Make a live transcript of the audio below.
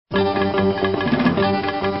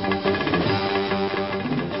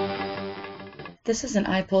This is an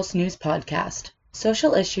iPulse News podcast.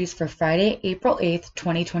 Social issues for Friday, April 8th,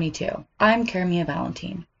 2022. I'm Karamia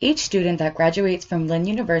Valentine. Each student that graduates from Lynn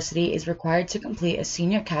University is required to complete a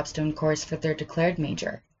senior capstone course for their declared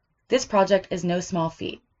major. This project is no small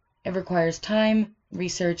feat. It requires time,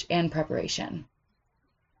 research, and preparation.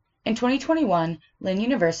 In 2021, Lynn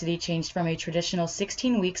University changed from a traditional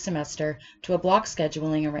 16-week semester to a block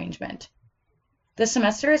scheduling arrangement. The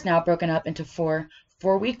semester is now broken up into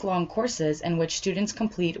four-week-long courses in which students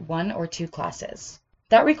complete 1 or 2 classes.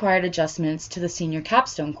 That required adjustments to the senior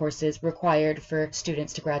capstone courses required for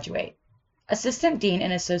students to graduate. Assistant Dean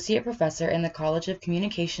and Associate Professor in the College of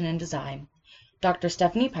Communication and Design, Dr.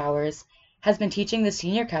 Stephanie Powers, has been teaching the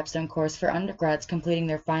senior capstone course for undergrads completing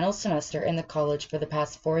their final semester in the college for the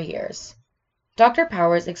past 4 years. Dr.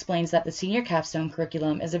 Powers explains that the senior capstone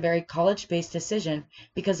curriculum is a very college-based decision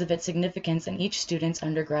because of its significance in each student's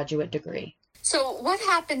undergraduate degree. So what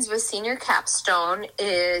happens with senior capstone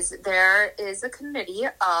is there is a committee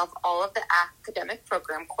of all of the academic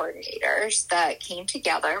program coordinators that came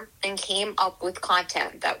together and came up with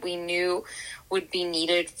content that we knew would be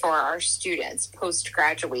needed for our students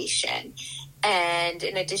post-graduation. And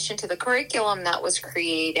in addition to the curriculum that was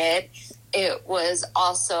created, it was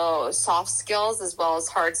also soft skills as well as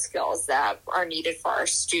hard skills that are needed for our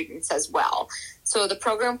students as well. So the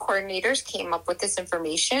program coordinators came up with this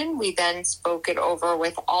information. We then spoke it over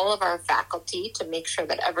with all of our faculty to make sure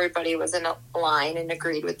that everybody was in a line and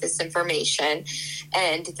agreed with this information.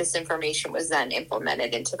 And this information was then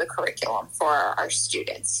implemented into the curriculum for our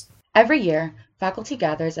students. Every year, faculty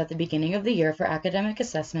gathers at the beginning of the year for academic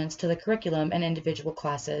assessments to the curriculum and individual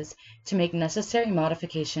classes to make necessary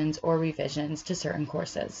modifications or revisions to certain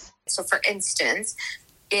courses. So for instance,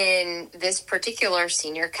 in this particular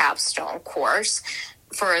senior capstone course,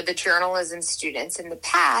 for the journalism students in the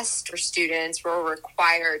past, students were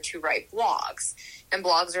required to write blogs. And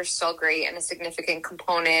blogs are still great and a significant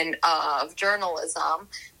component of journalism.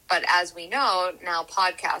 But as we know, now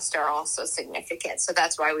podcasts are also significant. So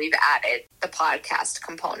that's why we've added the podcast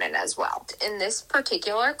component as well. In this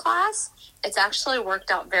particular class, it's actually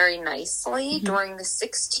worked out very nicely. During the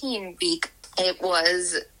 16-week, it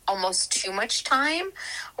was almost too much time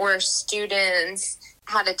where students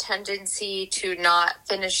had a tendency to not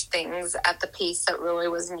finish things at the pace that really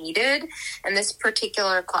was needed. And this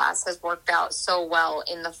particular class has worked out so well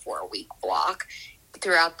in the 4-week block.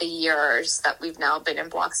 Throughout the years that we've now been in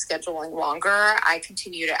block scheduling longer, I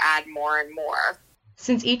continue to add more and more.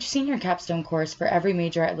 Since each senior capstone course for every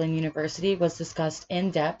major at Lynn University was discussed in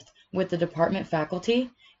depth with the department faculty,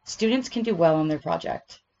 students can do well on their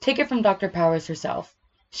project. Take it from Dr. Powers herself.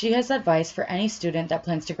 She has advice for any student that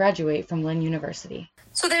plans to graduate from Lynn University.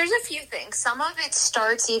 So there's a few things. Some of it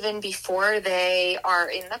starts even before they are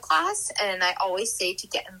in the class, and I always say to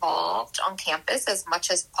get involved on campus as much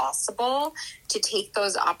as possible to take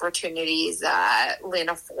those opportunities that Lynn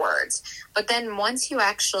affords. But then once you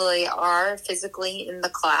actually are physically in the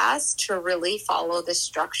class, to really follow the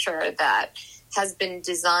structure that has been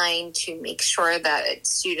designed to make sure that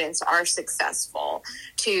students are successful,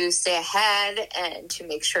 to stay ahead and to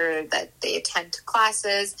make sure that they attend to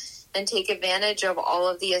classes and take advantage of all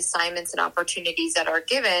of the assignments and opportunities that are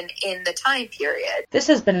given in the time period. This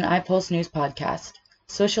has been an iPulse News podcast,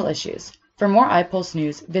 Social Issues. For more iPulse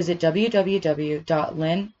News, visit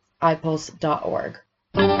www.lynnipulse.org.